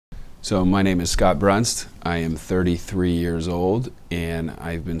So my name is Scott Brunst. I am 33 years old and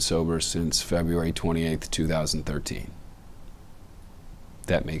I've been sober since February 28th, 2013.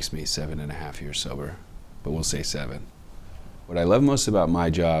 That makes me 7.5 years sober, but we'll say 7. What I love most about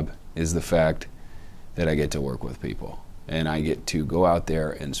my job is the fact that I get to work with people and I get to go out there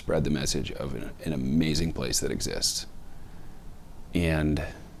and spread the message of an amazing place that exists. And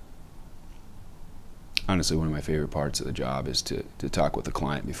honestly, one of my favorite parts of the job is to talk with the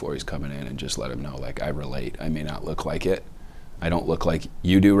client before he's coming in and just let him know, like, I relate. I may not look like it. I don't look like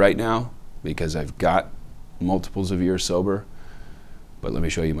you do right now because I've got multiples of years sober, but let me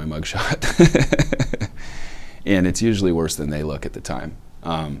show you my mugshot. And it's usually worse than they look at the time.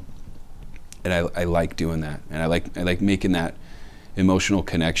 And I like doing that. And I like making that emotional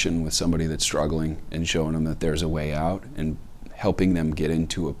connection with somebody that's struggling and showing them that there's a way out and helping them get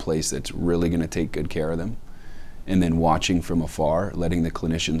into a place that's really going to take good care of them, and then watching from afar, letting the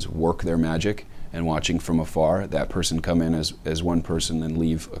clinicians work their magic, and watching from afar that person come in as one person and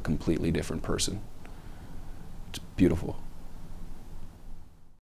leave a completely different person. It's beautiful.